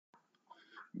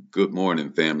Good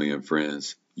morning, family and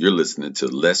friends. You're listening to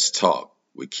Let's Talk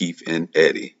with Keith and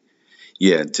Eddie.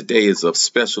 Yeah, today is a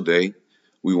special day.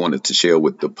 We wanted to share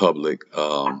with the public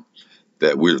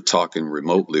that we're talking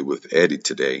remotely with Eddie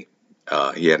today.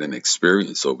 He had an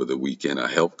experience over the weekend, a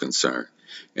health concern,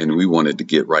 and we wanted to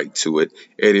get right to it.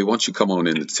 Eddie, why don't you come on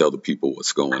in and tell the people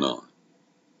what's going on?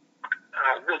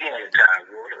 Good morning,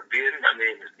 Tyrone. Again, my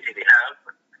name is Eddie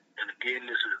Howard, and again,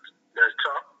 this is Let's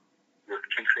Talk with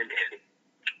Keith and Eddie.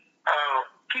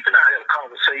 Keith and I had a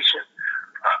conversation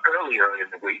earlier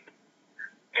in the week,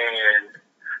 and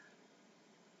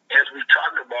as we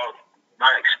talked about my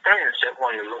experience at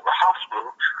one of the local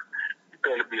hospitals, it's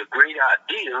going to be a great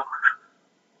idea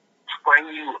to bring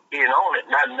you in on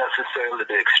it, not necessarily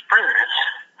the experience,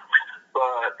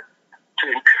 but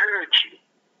to encourage you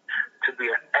to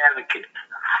be an advocate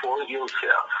for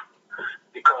yourself.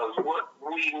 Because what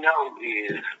we know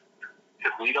is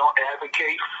if we don't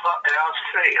advocate for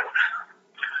ourselves,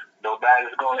 nobody's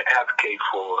going to advocate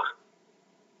for us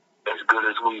as good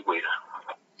as we will.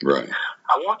 Right.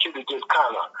 I want you to just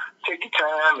kind of take your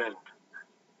time and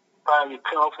find your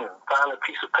pencil and find a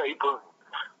piece of paper,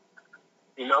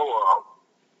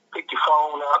 pick your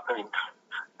phone up and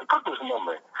put this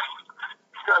number in.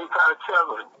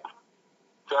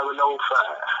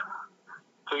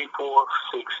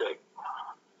 757-705-3468.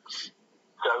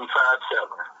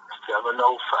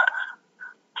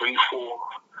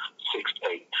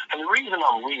 757-705-3468. And the reason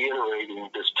I'm reiterating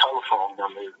this telephone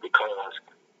number is because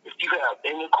if you have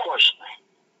any questions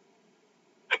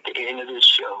at the end of this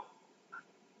show,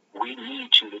 we need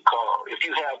you to call. If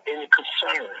you have any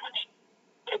concerns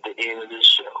at the end of this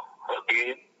show,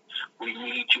 again, we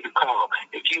need you to call.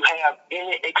 If you have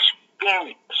any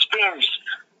experience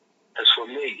that's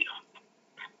familiar,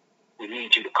 we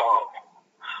need you to call.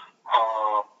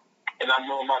 And I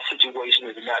know my situation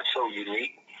is not so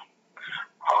unique.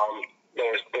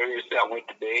 Last Thursday I went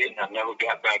to bed and I never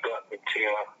got back up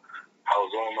until I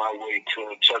was on my way to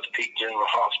Chesapeake General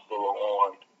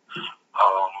Hospital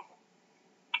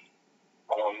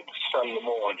on Sunday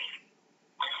morning.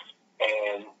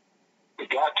 And we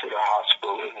got to the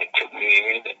hospital and they took me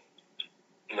in and,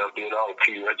 did all the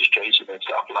pre-registration and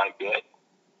stuff like that.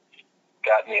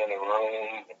 Got me in the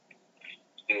room,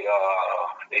 did,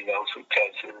 some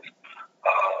tests,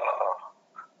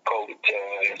 COVID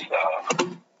tests,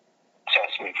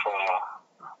 test me for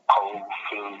cold,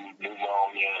 flu,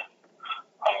 pneumonia,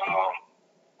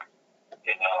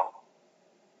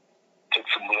 took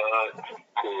some blood,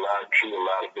 drew a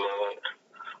lot of blood.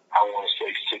 I want to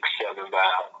say 6-7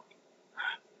 vials.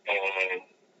 And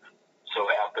so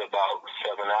after about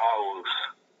 7 hours,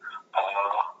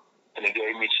 and they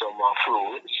gave me some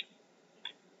fluids.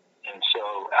 And so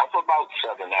after about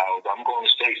 7 hours, I'm going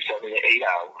to say 7 to 8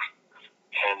 hours.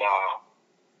 And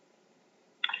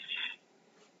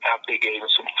after they gave me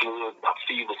some fluid, my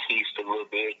fever ceased a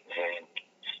little bit. And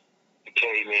they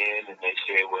came in and they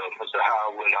said, well, Mr.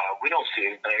 Howard, we don't see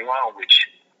anything wrong with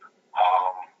you.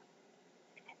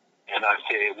 And I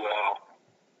said, well,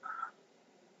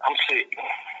 I'm sick.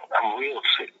 I'm real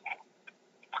sick.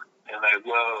 And like,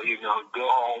 well, go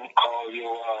home, call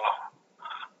your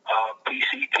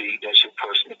PCP, that's your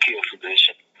personal care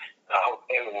physician. I hope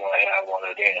everyone had one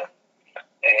of them.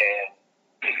 And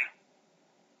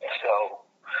so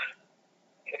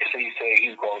he said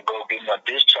he's going to go get my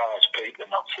discharge paper,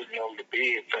 and I'm sitting on the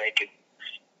bed thinking,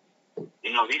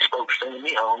 these folks sending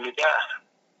me home to die.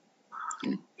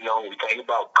 When we think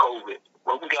about COVID,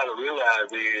 what we got to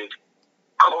realize is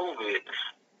COVID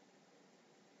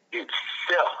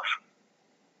itself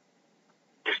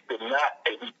is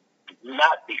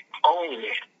not the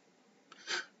only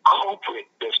culprit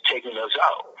that's taking us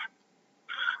out,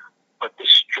 but the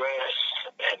stress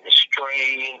and the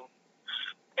strain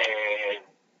and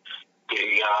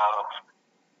the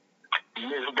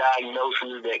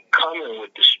misdiagnoses that come in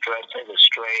with the stress and the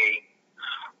strain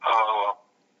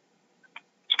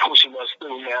pushing us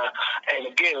through now. And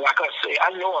again, like I say,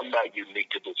 I know I'm not unique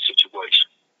to this situation.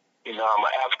 I'm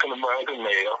an African-American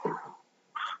male.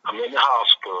 I'm in the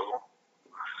hospital.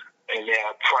 And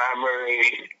their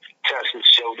primary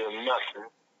tests show them nothing.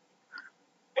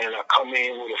 And I come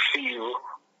in with a fever.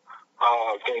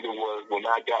 I think it was when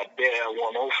I got there,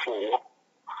 104.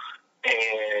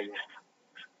 And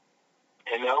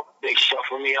they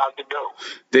shuffled me out the door.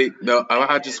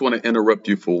 I just want to interrupt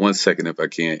you for 1 second, if I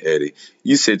can, Eddie.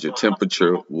 You said your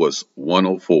temperature was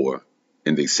 104,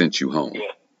 and they sent you home.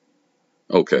 Yeah.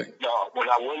 Okay. No, when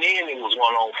I went in, it was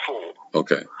 104.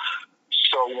 Okay.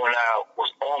 So when I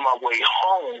was on my way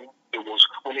home,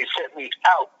 when they sent me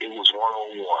out, it was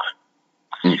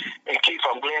 101. And Keith,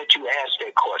 I'm glad you asked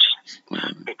that question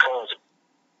because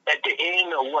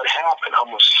beginning of what happened, I'm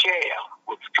going to share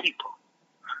with people.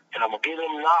 And I'm going to give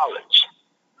them knowledge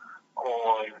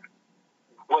on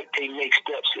what they next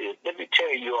steps is. Let me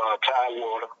tell you,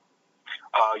 Tidewater,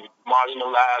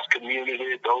 marginalized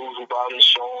community, those without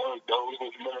insurance, those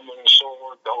with minimum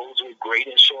insurance, those with great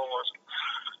insurance,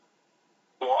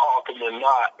 more often than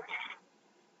not,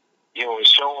 your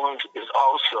insurance is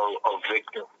also a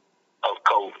victim of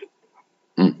COVID.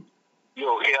 Mm.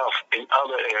 Your health in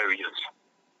other areas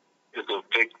is a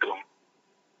victim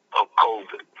of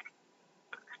COVID.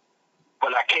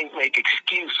 But I can't make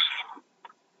excuse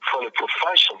for the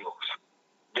professionals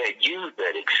that use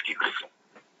that excuse.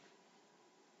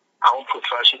 I'm a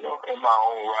professional in my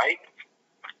own right,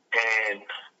 and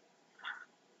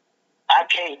I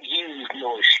can't use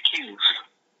no excuse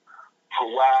for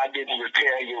why I didn't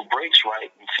repair your brakes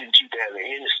right and sent you down the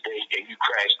interstate and you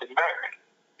crashed and burned.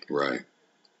 Right.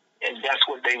 And that's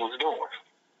what they was doing.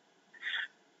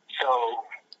 So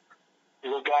the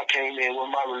little guy came in with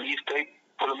my release tape,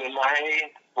 put them in my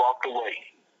hand, walked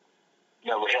away.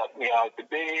 Never helped me out the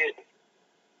bed.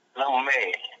 And I'm a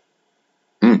man.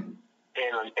 Mm.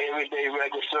 In an everyday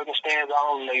regular circumstance, I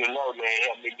don't even know, man,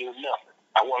 help me do nothing.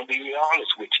 I want to be real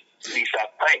honest with you. At least I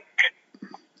think.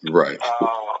 Right.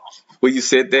 Well, you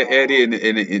said that, Eddie, and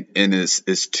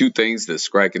it's two things that's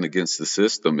striking against the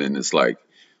system, and it's like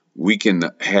we can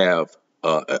have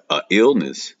a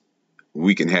illness,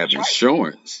 we can have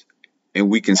insurance, and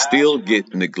we can still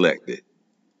get neglected.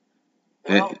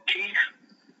 Well, Keith,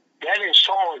 that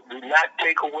insurance does not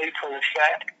take away from the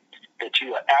fact that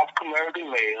you are African American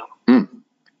male,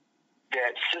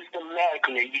 that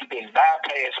systematically you've been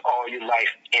bypassed all your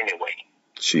life anyway.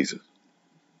 Jesus.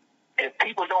 And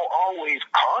people don't always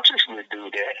consciously do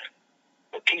that,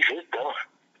 but Keith, it's done.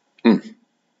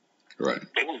 Right.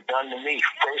 It was done to me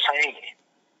firsthand,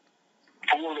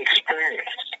 full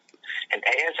experience. And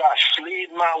as I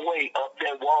slid my way up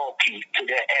that wall, Keith, to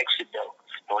that exit door,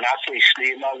 when I say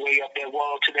slid my way up that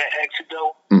wall to that exit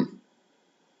door,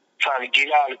 trying to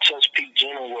get out of Chesapeake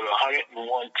General with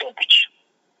 101 temperature.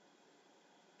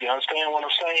 You understand what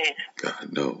I'm saying?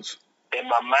 God knows. And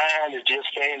my mind is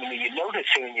just saying to me, you know this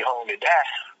when you're home to die.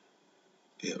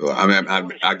 Yeah, well, I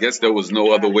mean, I guess there was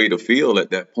no other way to feel at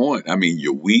that point. I mean,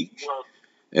 you're weak,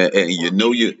 and you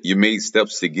know you made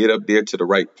steps to get up there to the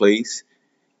right place,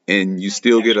 and you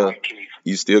still get a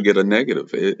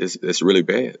negative. It's really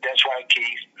bad. That's right,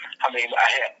 Keith. I mean,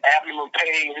 I had abdominal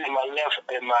pain in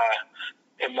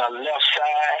my left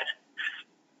side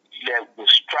that was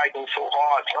striking so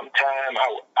hard. Sometimes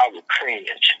I would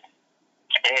cringe,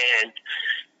 and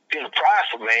being a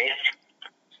prideful man,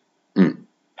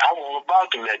 I wasn't about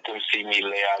to let them see me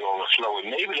lay out on the floor.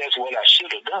 And maybe that's what I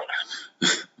should have done.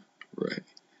 Right.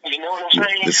 You know what I'm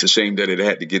saying? It's a shame that it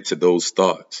had to get to those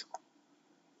thoughts.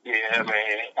 Yeah,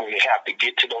 man. When you have to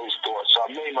get to those thoughts. So I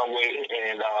made my way,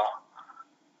 and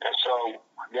so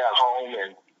I got home,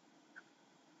 and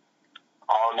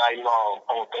all night long,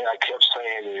 the only thing I kept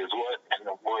saying is, what in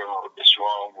the world is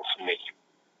wrong with me?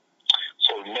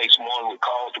 So the next morning, we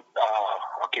called the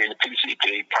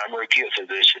PCP, primary care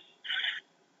physician,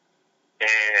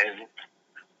 and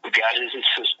we got his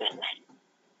assistant.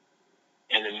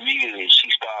 And immediately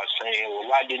she started saying, well,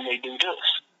 why didn't they do this?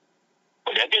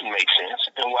 Well, that didn't make sense.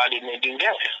 And why didn't they do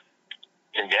that?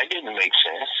 And that didn't make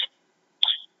sense.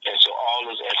 And so all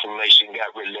this information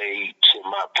got relayed to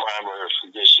my primary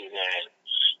physician, and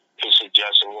his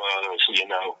suggestion was,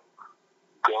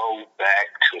 go back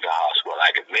to the hospital.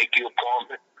 I can make you an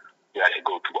appointment. You got to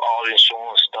go through all the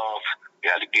insurance stuff.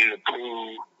 You got to get it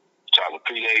approved. Talking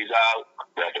 3 days out.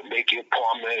 You got to make your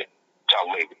appointment.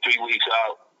 Talking maybe 3 weeks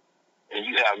out. And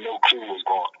you have no clue what's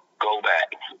going on. Go back.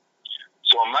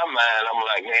 So in my mind, I'm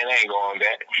like, man, I ain't going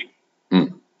back.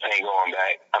 I ain't going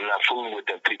back. I'm not fooling with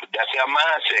them people. That's our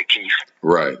mindset, Keith.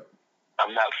 Right.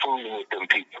 I'm not fooling with them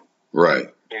people.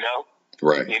 Right.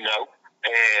 Right. And,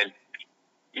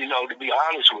 to be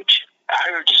honest with you, I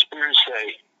heard the Spirit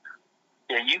say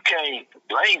that you can't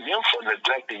blame them for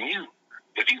neglecting you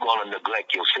if you're going to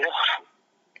neglect yourself.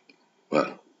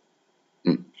 Wow.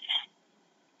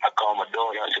 I called my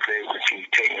daughter. I said, baby, she's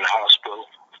taken to the hospital.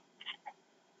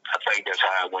 I think that's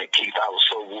how it went, Keith. I was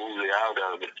so wounded out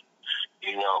of it.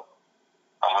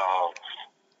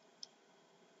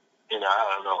 I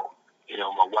don't know.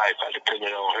 My wife, I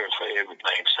depended on her for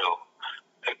everything, so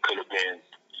it could have been,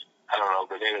 I don't know.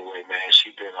 But anyway, man,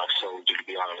 she's been a soldier, to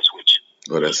be honest with you.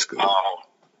 Oh, that's good. I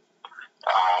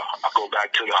go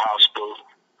back to the hospital.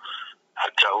 I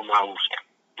told them I was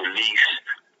released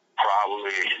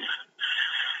probably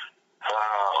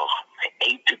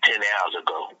 8 to 10 hours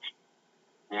ago,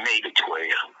 maybe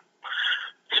 12.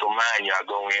 So mind you, I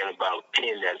go in about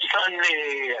 10 that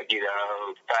Sunday. I get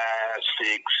out 5,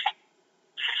 6,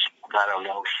 I don't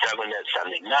know, 7 that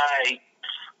Sunday night.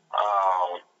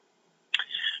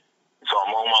 So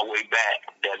I'm on my way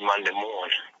back that Monday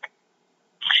morning.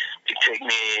 They take me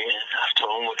in. I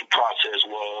told them what the process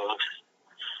was.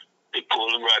 They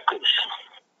pulled the records.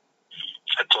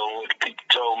 I told them what the people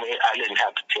told me. I didn't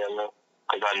have to tell them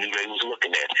because I knew they was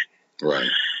looking at it.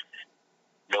 Right.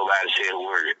 Nobody said a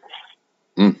word.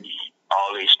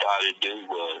 All they started doing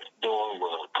was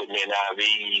putting in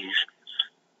IVs,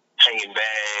 hanging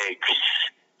bags,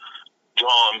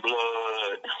 drawing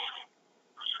blood,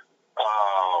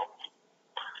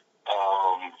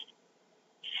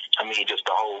 just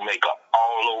the whole makeup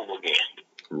all over again.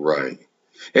 Right.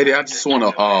 Eddie, I just want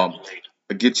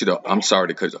to get you to, I'm sorry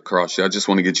to cut across you. I just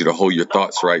want to get you to hold your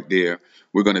thoughts right there.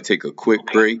 We're going to take a quick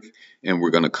break and we're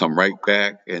going to come right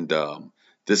back. And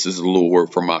this is a little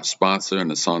word from our sponsor and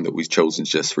the song that we've chosen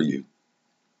just for you.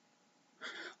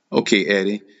 Okay,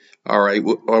 Eddie. All right.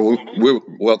 We're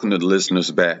welcome to the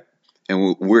listeners back.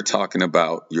 And we're talking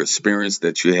about your experience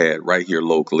that you had right here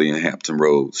locally in Hampton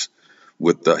Roads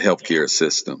with the healthcare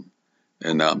system.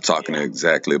 And I'm talking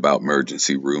exactly about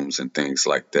emergency rooms and things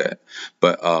like that.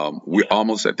 But we're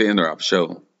almost at the end of our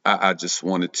show. I just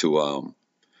wanted to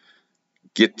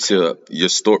get to your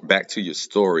story, back to your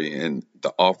story and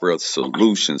the offer of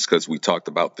solutions, because we talked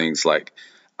about things like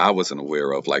I wasn't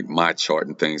aware of, like my chart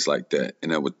and things like that.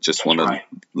 And I would just want to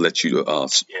let you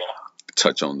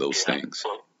touch on those things.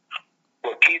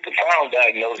 Well, Keith, the final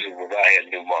diagnosis was I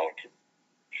had pneumonia.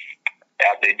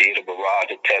 After they did a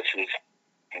barrage of tests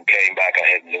and came back, I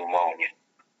had pneumonia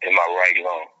in my right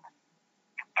lung.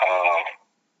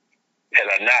 Had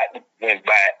I not went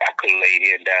back, I could have laid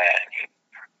here and died.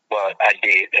 But I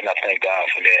did, and I thank God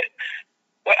for that.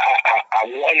 But I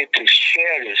wanted to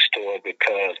share this story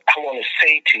because I want to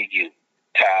say to you,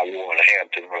 Ty Warner,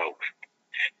 Hampton Roads,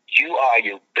 you are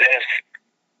your best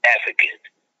advocate.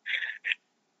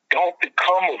 Don't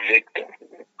become a victim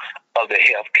of the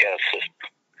healthcare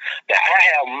system. Now, I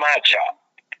have my job,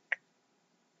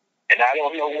 and I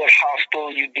don't know what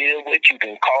hospital you deal with. You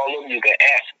can call them. You can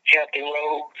ask Hampton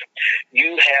Roads.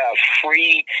 You have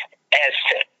free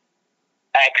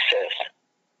access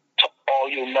to all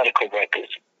your medical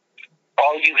records.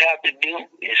 All you have to do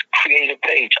is create a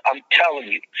page. I'm telling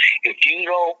you, if you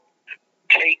don't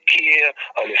take care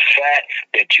of the fact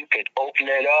that you can open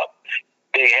it up,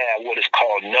 they have what is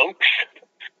called notes,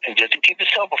 and just to keep it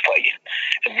simple for you.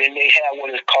 And then they have what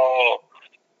is called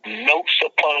notes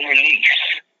upon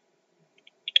release.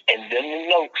 And then the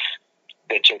notes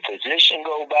that your physician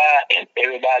go by and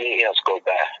everybody else go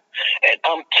by. And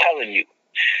I'm telling you,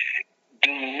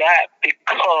 do not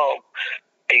become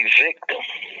a victim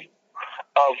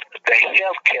of the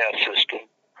healthcare system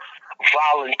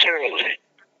voluntarily.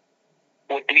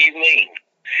 What do you mean?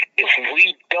 If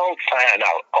we don't find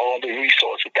out all the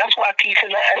resources, that's why Keith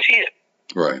and I is here.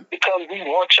 Right. Because we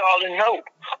want y'all to know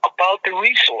about the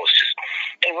resources.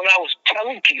 And when I was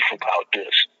telling Keith about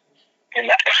this, and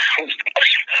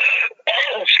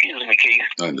excuse me, Keith.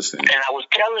 I understand. And I was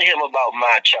telling him about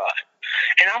my chart.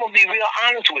 And I'm going to be real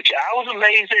honest with you. I was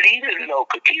amazed that he didn't know,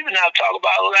 because Keith and I talk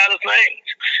about a lot of things.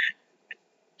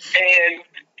 And,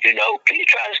 Keith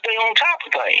tries to stay on top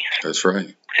of things. That's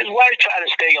right. His wife tries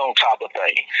to stay on top of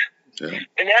things. Yeah.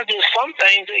 And there's just some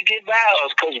things that get by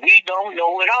us because we don't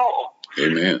know it all.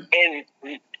 Amen. And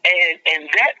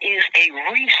that is a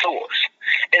resource.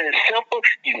 And it's simple.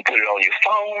 You can put it on your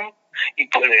phone. You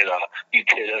put in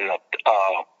a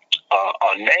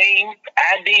name,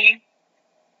 ID,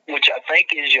 which I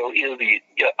think is your you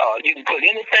can put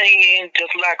anything in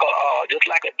just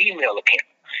like an email account,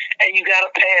 and you got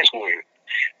a password.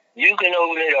 You can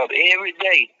open it up every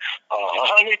day,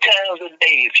 100 times a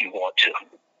day if you want to,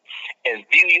 and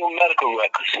view your medical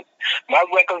records. My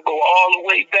records go all the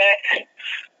way back.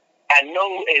 I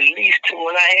know at least to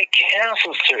when I had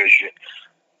cancer surgery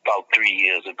about 3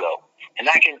 years ago. And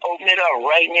I can open it up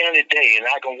right now today, and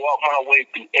I can walk my way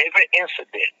through every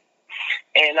incident.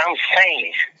 And I'm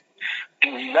saying,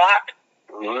 do not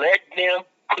let them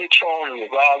put you on the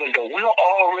revolving door. We're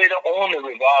already on the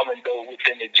revolving door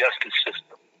within the justice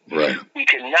system. Right. We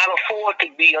cannot afford to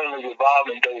be on the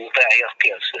revolving door with our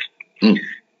healthcare system.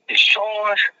 The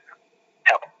Shawns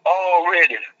have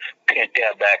already pinned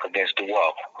their back against the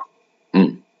wall.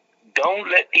 Don't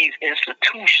let these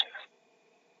institutions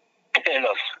pin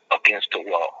us against the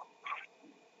wall.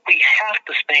 We have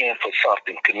to stand for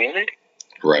something, community.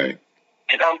 Right.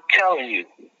 And I'm telling you,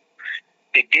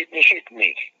 it didn't hit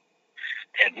me.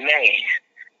 And man,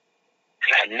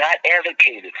 I not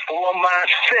advocated for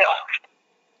myself.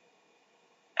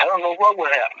 I don't know what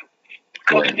would happen.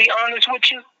 Because to be honest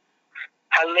with you,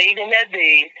 I laid in that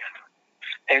bed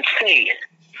and said,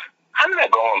 I'm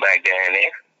not going back down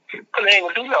there because they ain't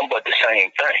going to do nothing but the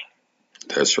same thing.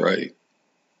 That's right.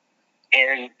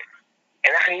 And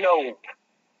I know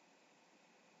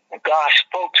God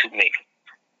spoke to me.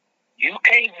 You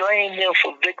can't blame them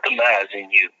for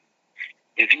victimizing you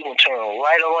if you don't turn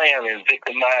right around and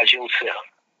victimize yourself.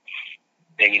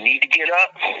 Then you need to get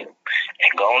up and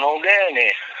go on down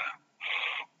there.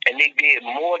 And they did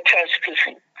more tests.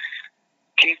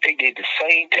 Keith, they did the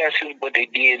same tests, but they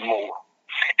did more.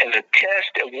 And the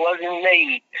test that wasn't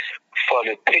made for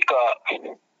to pick up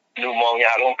pneumonia,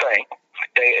 I don't think.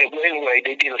 Anyway,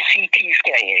 they did a CT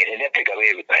scan and they picked up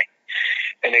everything.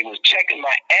 And they was checking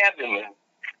my abdomen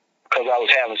because I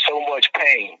was having so much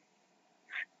pain.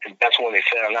 And that's when they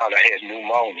found out I had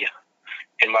pneumonia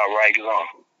in my right lung.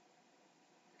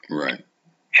 Right.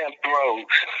 Hampton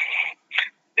Roads,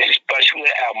 especially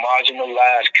our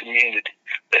marginalized community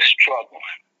that's struggling.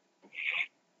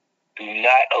 Do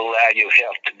not allow your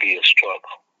health to be a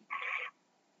struggle.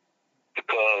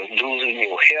 Because losing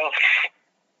your health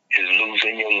is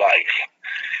losing your life.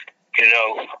 You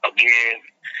know, again,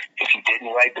 if you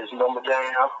didn't write this number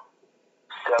down,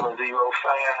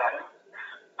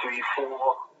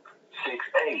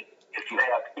 705-3468. If you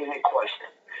have any question.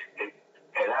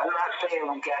 And I'm not saying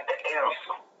we got the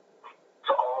answer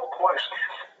to all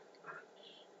questions,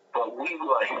 but we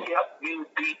will help you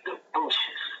beat the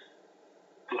bushes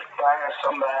to find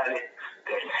somebody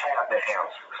that have the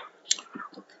answers.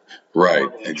 Right,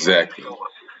 exactly.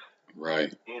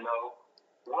 Right. You know,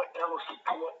 whatever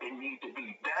support they need to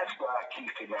be. That's why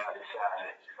Keith and I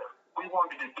decided we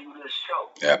wanted to do this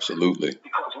show. Absolutely.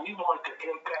 Because we want to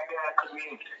impact our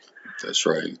community. That's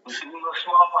right. We do the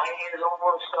small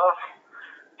hands-on stuff.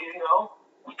 You know,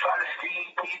 we try to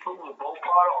feed people with both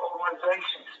part of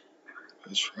organizations.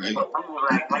 That's right. But we were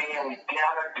like, man, we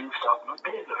gotta do something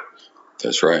bigger.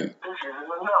 That's right. This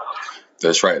isn't enough.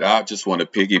 That's right. I just want to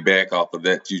piggyback off of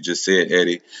that you just said,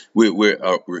 Eddie. We're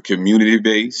community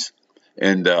based,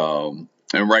 and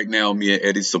right now, me and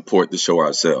Eddie support the show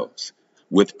ourselves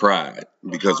with pride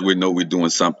because we know we're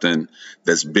doing something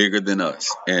that's bigger than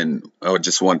us. And I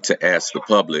just want to ask the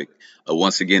public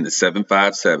once again, the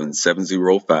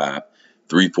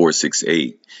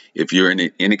 757-705-3468. If you're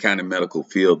in any kind of medical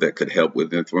field that could help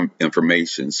with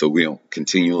information, so we don't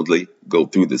continually go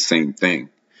through the same thing,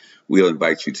 we'll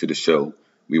invite you to the show.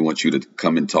 We want you to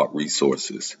come and talk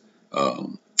resources.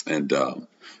 And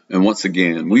once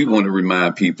again, we want to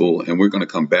remind people, and we're going to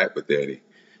come back with Eddie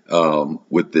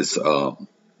with this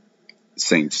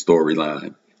same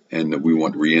storyline. And we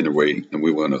want to reiterate, and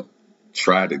we want to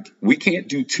we can't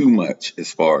do too much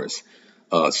as far as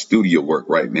studio work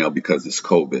right now because it's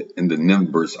COVID and the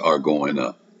numbers are going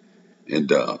up. And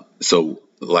so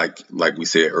like we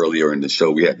said earlier in the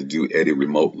show, we had to do Eddie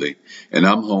remotely, and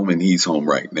I'm home and he's home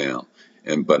right now.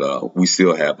 But we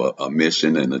still have a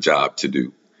mission and a job to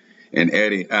do. And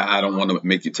Eddie, I don't want to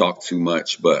make you talk too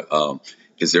much, but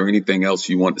is there anything else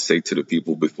you want to say to the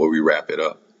people before we wrap it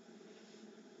up?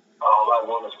 All I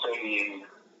want to say is,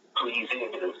 please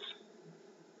hear this,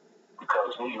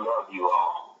 because we love you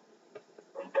all,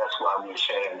 and that's why we're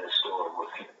sharing this story with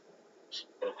you.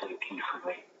 That's the key for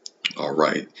me. All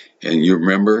right. And you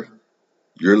remember,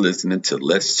 you're listening to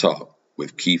Let's Talk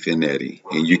with Keith and Eddie.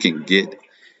 And you can get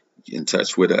in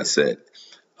touch with us at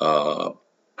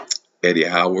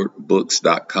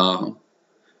EddieHowardBooks.com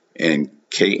and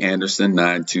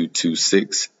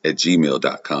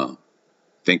KAnderson9226@gmail.com.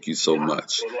 Thank you so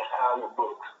much.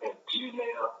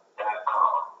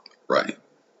 EddieHowardBooks@gmail.com. Right.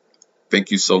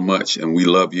 Thank you so much. And we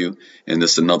love you. And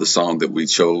this is another song that we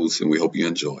chose, and we hope you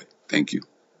enjoy. Thank you.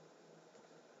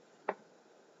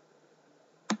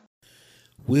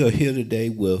 We are here today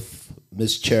with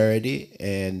Miss Charity,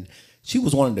 and she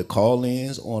was one of the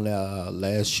call-ins on our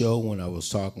last show when I was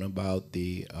talking about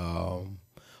the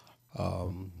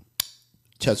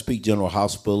Chesapeake General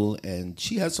Hospital, and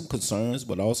she had some concerns,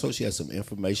 but also she had some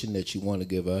information that she wanted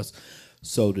to give us.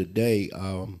 So today,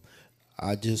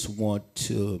 I just want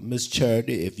to, Miss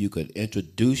Charity, if you could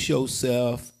introduce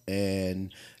yourself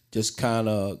and just kind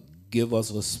of give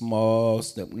us a small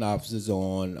synopsis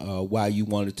on why you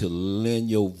wanted to lend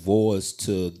your voice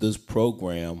to this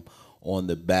program on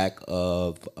the back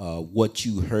of what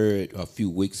you heard a few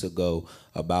weeks ago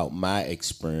about my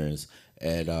experience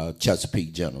at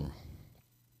Chesapeake General.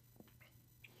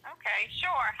 Okay, sure.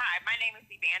 Hi, my name is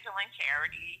Evangeline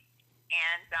Charity,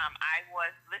 and I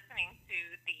was listening to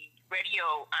the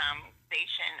radio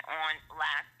station on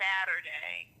last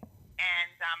Saturday,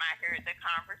 and I heard the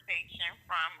conversation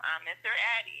from Mr.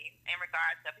 Eddie in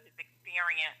regards of his experience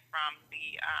experience from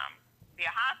the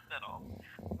hospital.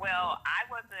 Well, I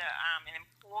was an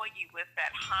employee with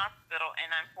that hospital,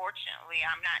 and unfortunately,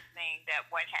 I'm not saying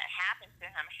that what had happened to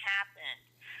him happened,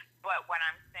 but what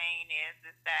I'm saying is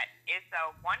that it's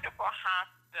a wonderful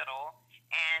hospital,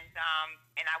 and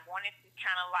I wanted to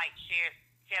kind of like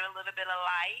shed a little bit of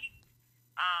light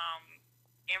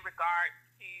in regards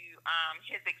to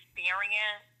his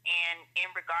experience, and in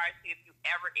regards to if you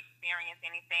ever experience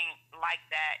anything like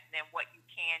that, then what you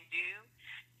can do.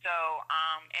 So,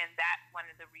 and that's one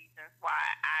of the reasons why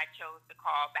I chose to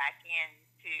call back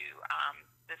into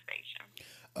the station.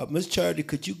 Ms. Charity,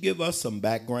 could you give us some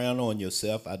background on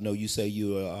yourself? I know you say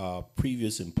you're a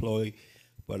previous employee,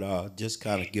 but just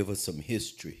kind of give us some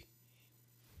history.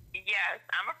 Yes,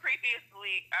 I'm a previous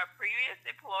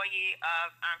employee of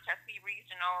Chesapeake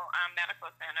Regional Medical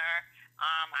Center.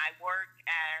 I worked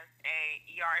as a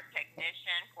ER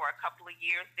technician for a couple of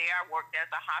years there. I worked as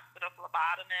a hospital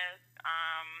phlebotomist.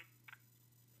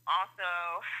 Also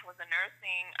was a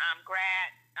nursing grad,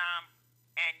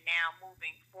 and now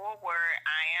moving forward,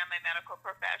 I am a medical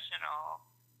professional.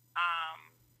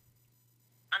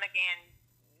 And again,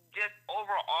 just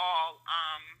overall,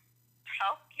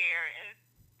 healthcare has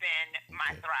been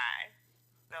my thrive.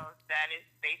 So that is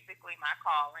basically my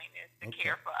calling, is to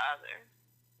care for others.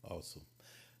 Awesome.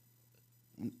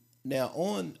 Now,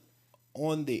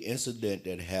 on the incident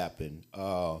that happened,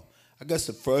 I guess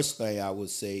the first thing I would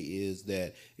say is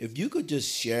that if you could just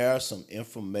share some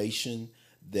information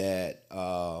that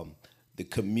the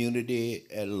community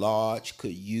at large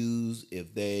could use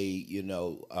if they,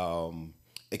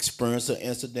 experience an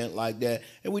incident like that.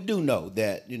 And we do know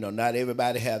that, not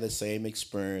everybody has the same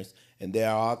experience. And there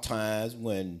are times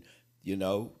when,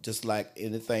 just like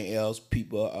anything else,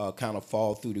 people kind of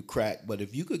fall through the crack. But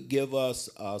if you could give us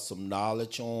some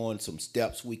knowledge on some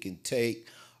steps we can take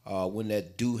when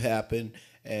that do happen,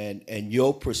 and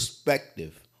your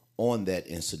perspective on that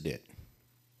incident.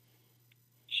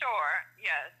 Sure,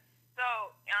 yes.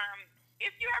 So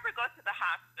if you ever go to the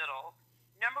hospital,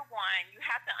 number one, you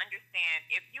have to understand,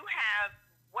 if you have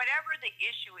whatever the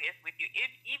issue is with you,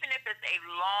 even if it's a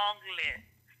long list,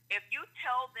 if you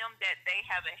tell them that they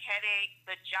have a headache,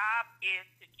 the job is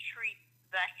to treat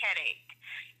the headache.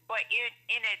 But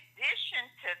in addition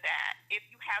to that, if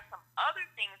you have some other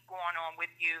things going on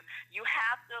with you, you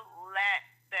have to let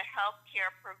the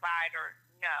healthcare provider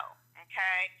know,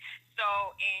 okay?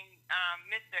 So in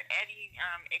Mr. Eddie's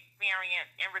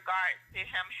experience in regards to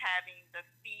him having the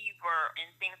fever and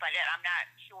things like that, I'm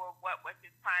not sure what was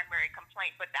his primary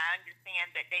complaint, but I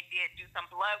understand that they did do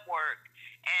some blood work.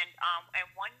 And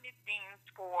one of the things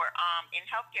for in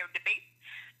healthcare debates,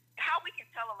 how we can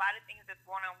tell a lot of things that's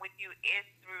going on with you is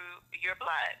through your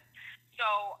blood. So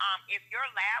if your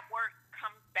lab work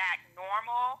comes back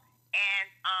normal, and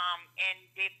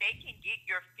if they can get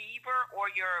your fever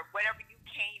or your whatever you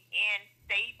came in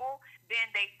stable, then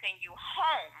they send you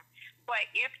home. But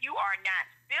if you are not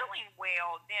feeling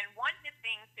well, then one of the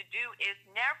things to do is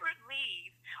never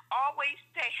leave. Always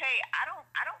say, hey, I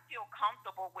don't feel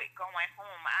comfortable with going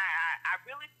home. I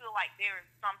really feel like there is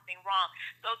something wrong.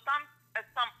 So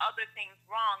some other things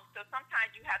wrong. So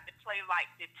sometimes you have to play like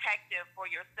detective for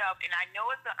yourself. And I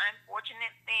know it's an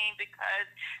unfortunate thing because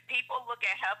people look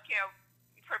at healthcare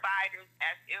providers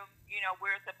as if,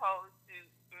 we're supposed to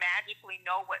magically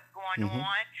know what's going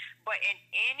on. But in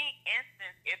any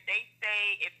instance, if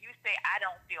you say, I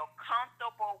don't feel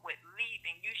comfortable with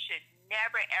leaving, you should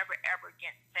never, ever, ever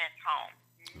get sent home.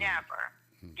 Never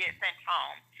get sent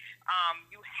home.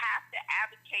 You have to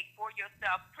advocate for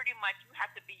yourself. Pretty much you have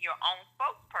to be your own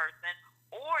spokesperson,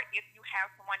 or if you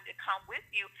have someone to come with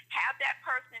you, have that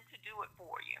person to do it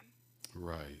for you.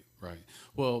 Right.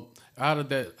 Well, out of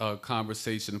that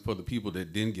conversation, for the people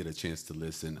that didn't get a chance to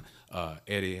listen,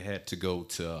 Eddie had to go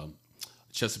to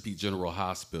Chesapeake General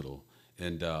Hospital,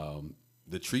 and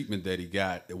the treatment that he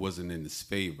got, it wasn't in his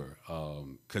favor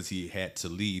because he had to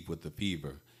leave with the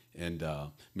fever. And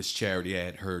Miss Charity, I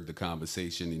had heard the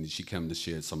conversation, and she came to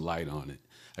shed some light on it.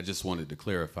 I just wanted to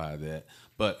clarify that.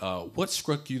 But what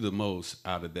struck you the most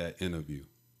out of that interview?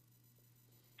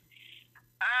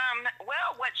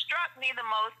 Well, what struck me the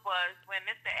most was when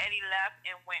Mr. Eddie left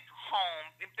and went home.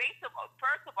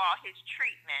 First of all, his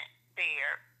treatment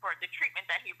there, for the treatment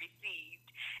that he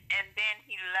received, and then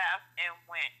he left and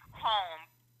went home.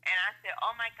 And I said,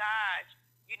 oh my gosh,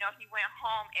 he went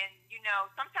home, and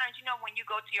sometimes when you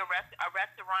go to a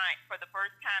restaurant for the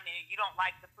first time and you don't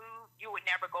like the food, you would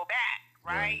never go back,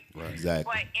 right? Right. Exactly.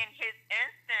 But in his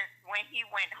instance, when he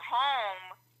went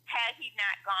home, had he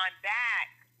not gone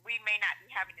back, we may not be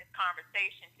having this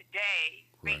conversation today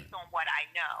based on what I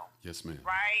know. Yes, ma'am.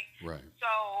 Right? Right. So,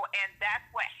 and that's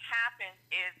what happens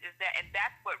is that, and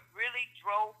that's what really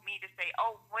drove me to say,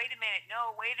 oh, wait a minute,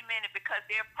 because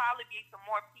there'll probably be some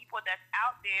more people that's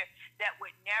out there that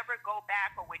would never go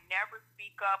back or would never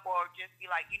speak up or just be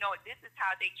like, this is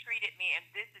how they treated me and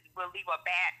will leave a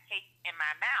bad taste in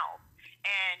my mouth.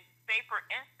 And say, for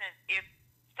instance, if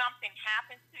something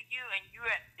happens to you and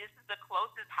this is the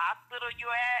closest hospital you're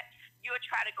at, you'll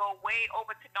try to go way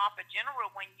over to Norfolk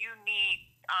General when you need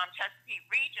Chesapeake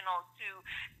Regional to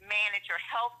manage your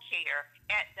health care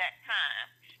at that time.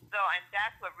 So, and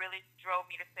that's what really drove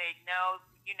me to say no,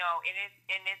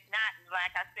 and it's not,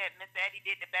 like I said, Mr. Eddie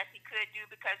did the best he could do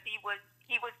because he was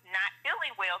not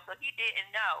feeling well, so he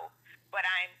didn't know. But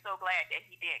I'm so glad that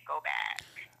he did go back.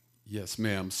 Yes,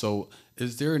 ma'am. So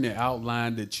is there any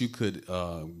outline that you could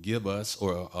give us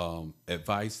or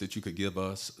advice that you could give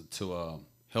us to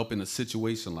help in a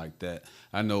situation like that?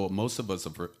 I know most of us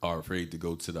are afraid to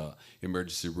go to the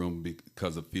emergency room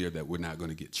because of fear that we're not going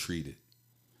to get treated.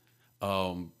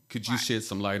 Could you shed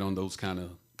some light on those kind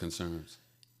of concerns?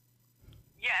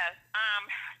 Yes,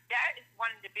 that is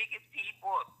one of the biggest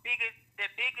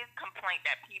complaint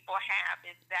that people have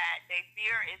is that they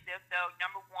fear is as though,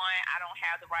 number one, I don't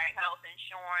have the right health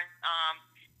insurance. I'm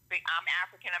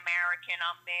African American,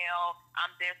 I'm male,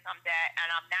 I'm this, I'm that,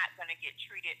 and I'm not going to get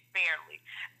treated fairly.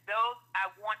 Those, I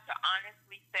want to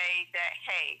honestly say that,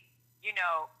 hey,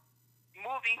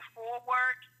 moving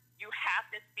forward, you have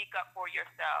to speak up for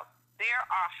yourself. There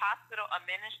are hospital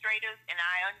administrators, and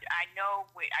I know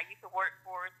I used to work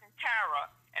for Centara,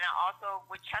 and I also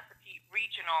with Chesapeake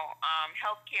Regional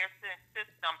Healthcare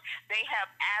System. They have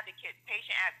advocates,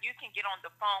 patient advocates. You can get on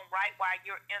the phone right while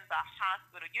you're in the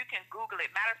hospital. You can Google it.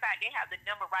 Matter of fact, they have the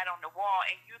number right on the wall,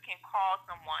 and you can call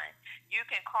someone. You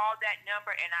can call that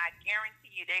number, and I guarantee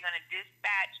you they're going to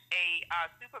dispatch a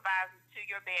supervisor to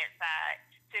your bedside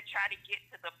to try to get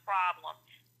to the problem.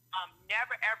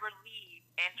 Never ever leave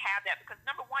and have that, because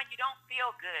number one, you don't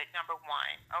feel good, number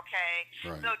one, okay?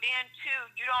 Right. So then two,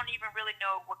 you don't even really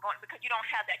know because you don't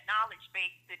have that knowledge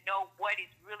base to know what is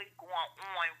really going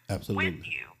on Absolutely. with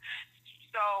you.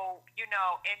 So,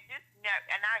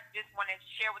 and I just want to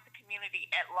share with the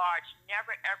community at large,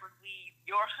 never ever leave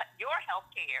your health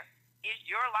care is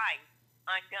your life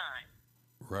undone.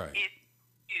 Right. It's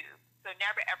you. So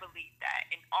never ever leave that,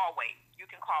 and always you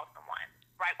can call someone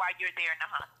right while you're there in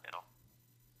the hospital.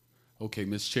 Okay,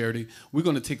 Miss Charity, we're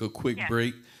going to take a quick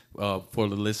break for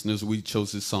the listeners. We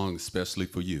chose this song especially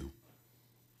for you.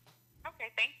 Okay,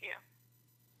 thank you.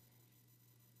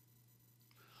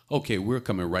 Okay, we're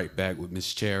coming right back with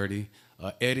Miss Charity.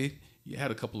 Eddie, you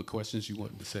had a couple of questions you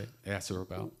wanted to ask her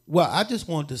about? Well, I just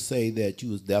wanted to say that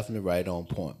you was definitely right on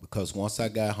point, because once I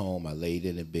got home, I laid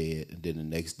in the bed, and then the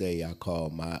next day I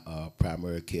called my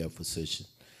primary care physician,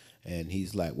 and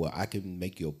he's like, well, I can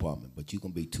make your appointment, but you're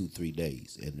going to be 2-3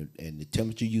 days, and the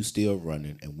temperature you still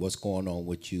running, and what's going on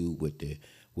with you with the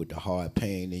hard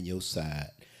pain in your side,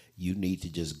 you need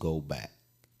to just go back.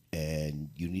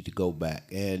 And you need to go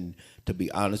back. And to be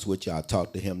honest with you, I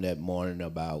talked to him that morning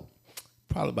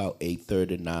probably about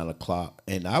 8:30, 9 o'clock.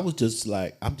 And I was just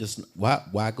like,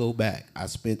 why go back? I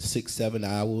spent 6-7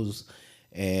 hours,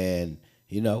 and,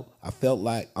 I felt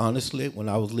like, honestly, when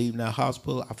I was leaving that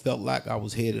hospital, I felt like I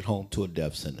was headed home to a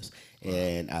death sentence.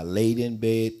 And I laid in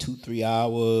bed 2-3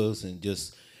 hours and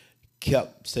just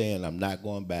kept saying, I'm not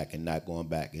going back and not going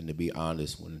back. And to be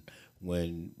honest,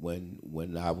 when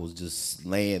I was just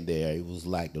laying there, it was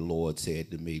like the Lord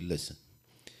said to me, listen,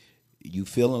 you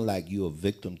feeling like you're a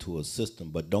victim to a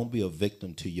system, but don't be a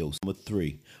victim to your. Number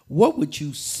 3, what would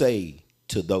you say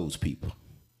to those people?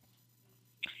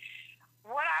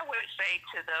 What I would say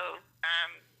to those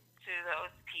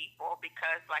people,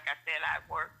 because like I said, I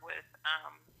work with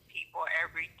people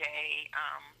every day.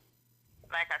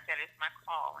 Like I said, it's my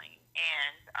calling,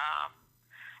 and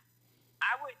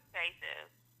I would say this.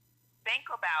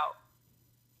 Think about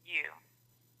you.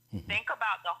 Mm-hmm. Think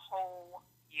about the whole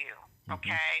you,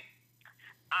 okay?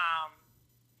 Mm-hmm.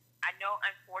 I know,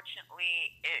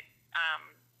 unfortunately, it's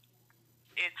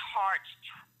hard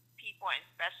to people, and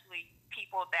especially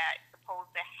people that supposed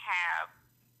to have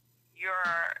your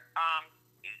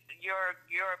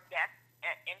best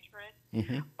interest.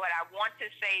 Mm-hmm. But I want to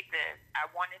say this,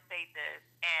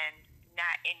 and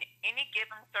not in any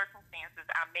given circumstances,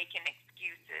 I'm making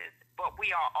excuses, but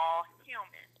we are all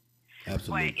human.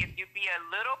 Absolutely. But if you be a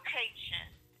little patient,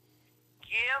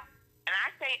 and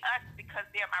I say us because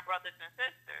they're my brothers and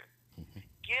sisters,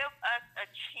 give us a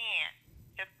chance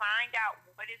to to find out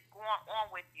what is going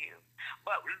on with you.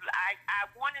 But I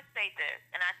want to say this,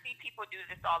 and I see people do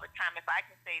this all the time. If I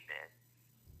can say this,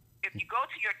 if you go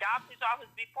to your doctor's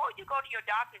office, before you go to your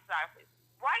doctor's office,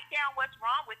 write down what's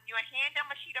wrong with you and hand them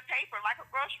a sheet of paper like a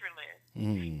grocery list.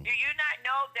 Do you not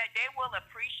know that they will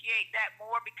appreciate that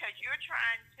more because you're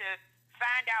trying to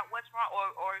find out what's wrong,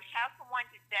 or have someone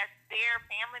that's their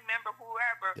family member,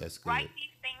 whoever, write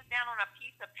these things down on a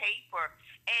piece of paper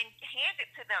and hand it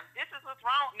to them. This is what's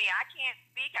wrong with me. I can't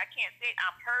speak. I can't say it.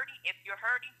 I'm hurting. If you're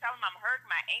hurting, tell them I'm hurting,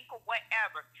 my ankle,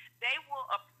 whatever. They will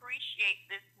appreciate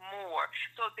this more.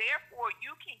 So therefore,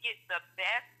 you can get the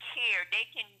best care. They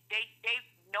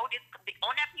notice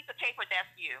on that piece of paper, that's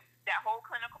you, that whole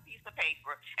clinical piece of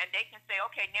paper, and they can say,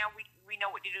 okay, now we know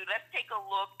what to do. Let's take a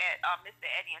look at Mr.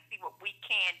 Eddie and see what we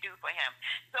can do for him.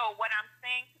 So what I'm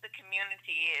saying to the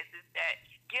community is that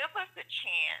give us a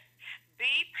chance,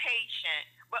 be patient,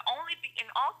 but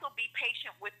also be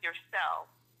patient with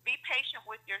yourself. Be patient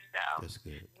with yourself. That's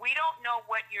good. We don't know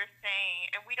what you're saying,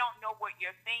 and we don't know what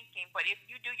you're thinking, but if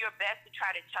you do your best to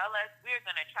try to tell us, we're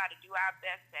going to try to do our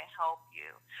best to help you.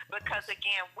 Because,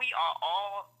 again, we are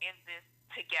all in this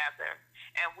together,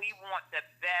 and we want the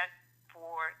best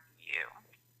for you.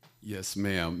 Yes,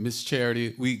 ma'am. Miss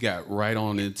Charity, we got right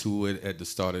on into it at the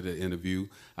start of the interview.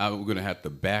 We're going to have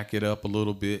to back it up a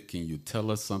little bit. Can you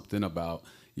tell us something about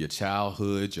your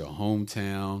childhood, your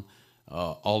hometown,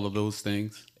 all of those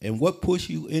things? And what pushed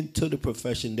you into the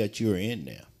profession that you're in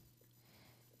now?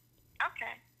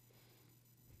 Okay.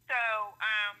 So,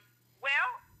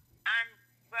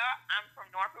 I'm from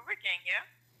Norfolk, Virginia.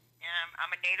 I'm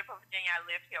a native of Virginia. I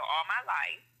lived here all my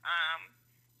life.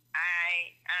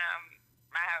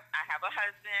 I have a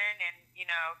husband and,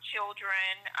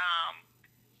 children.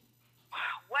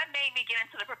 What made me get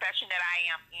into the profession that I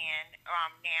am in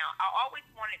now? I always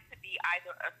wanted to be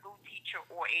either a school teacher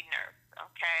or a nurse,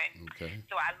 okay?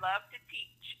 So I love to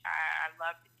teach. I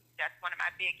love to teach. That's one of my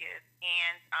biggest.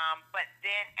 And but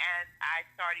then as I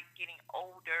started getting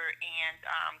older and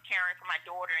caring for my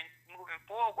daughter and moving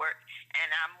forward, and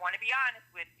I want to be honest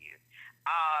with you,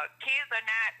 kids are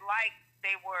not like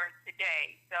they were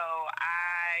today. So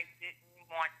I didn't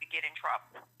want to get in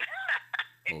trouble.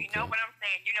 If you know what I'm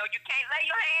saying, you can't lay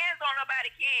your hands on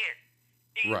nobody's kids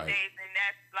these days, and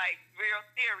that's like real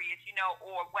serious,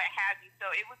 or what have you. So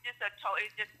it was just a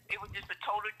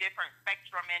total different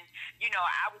spectrum, and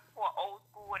I was for old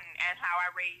school and how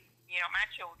I raised my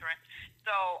children.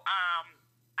 So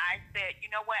I said,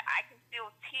 you know what, I can still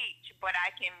teach, but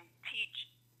I can teach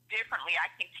differently.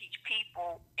 I can teach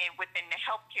people within the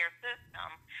healthcare system.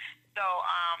 So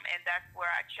and that's where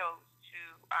I chose to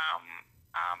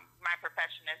my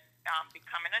profession is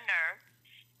becoming a nurse,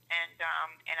 and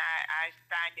I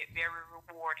find it very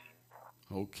rewarding.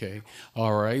 Okay.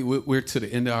 All right. We're to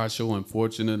the end of our show.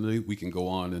 Unfortunately, we can go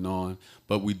on,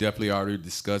 but we definitely already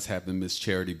discussed having Miss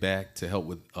Charity back to help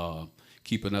with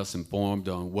keeping us informed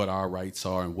on what our rights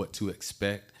are and what to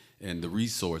expect and the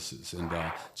resources. And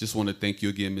just want to thank you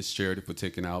again, Miss Charity, for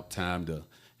taking out time to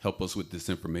help us with this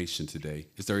information today.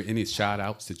 Is there any shout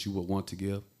outs that you would want to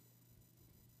give?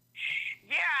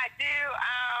 Yeah, I do.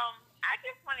 I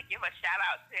just want to give a shout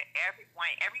out to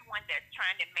everyone that's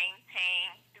trying to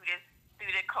maintain through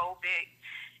the COVID.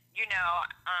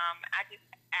 I just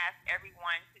ask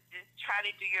everyone to just try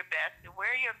to do your best to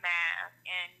wear your mask,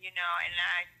 and and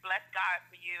I bless God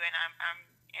for you, and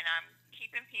I'm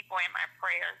keeping people in my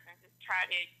prayers, and just try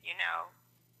to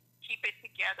keep it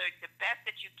together the best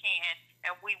that you can,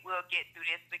 and we will get through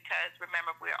this, because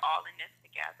remember, we're all in this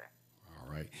together. All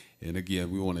right. And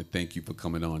again, we want to thank you for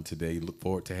coming on today. Look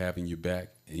forward to having you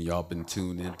back. And y'all been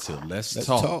tuned in to Let's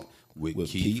Talk with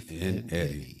Keith and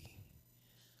Eddie.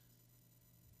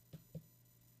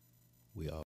 We are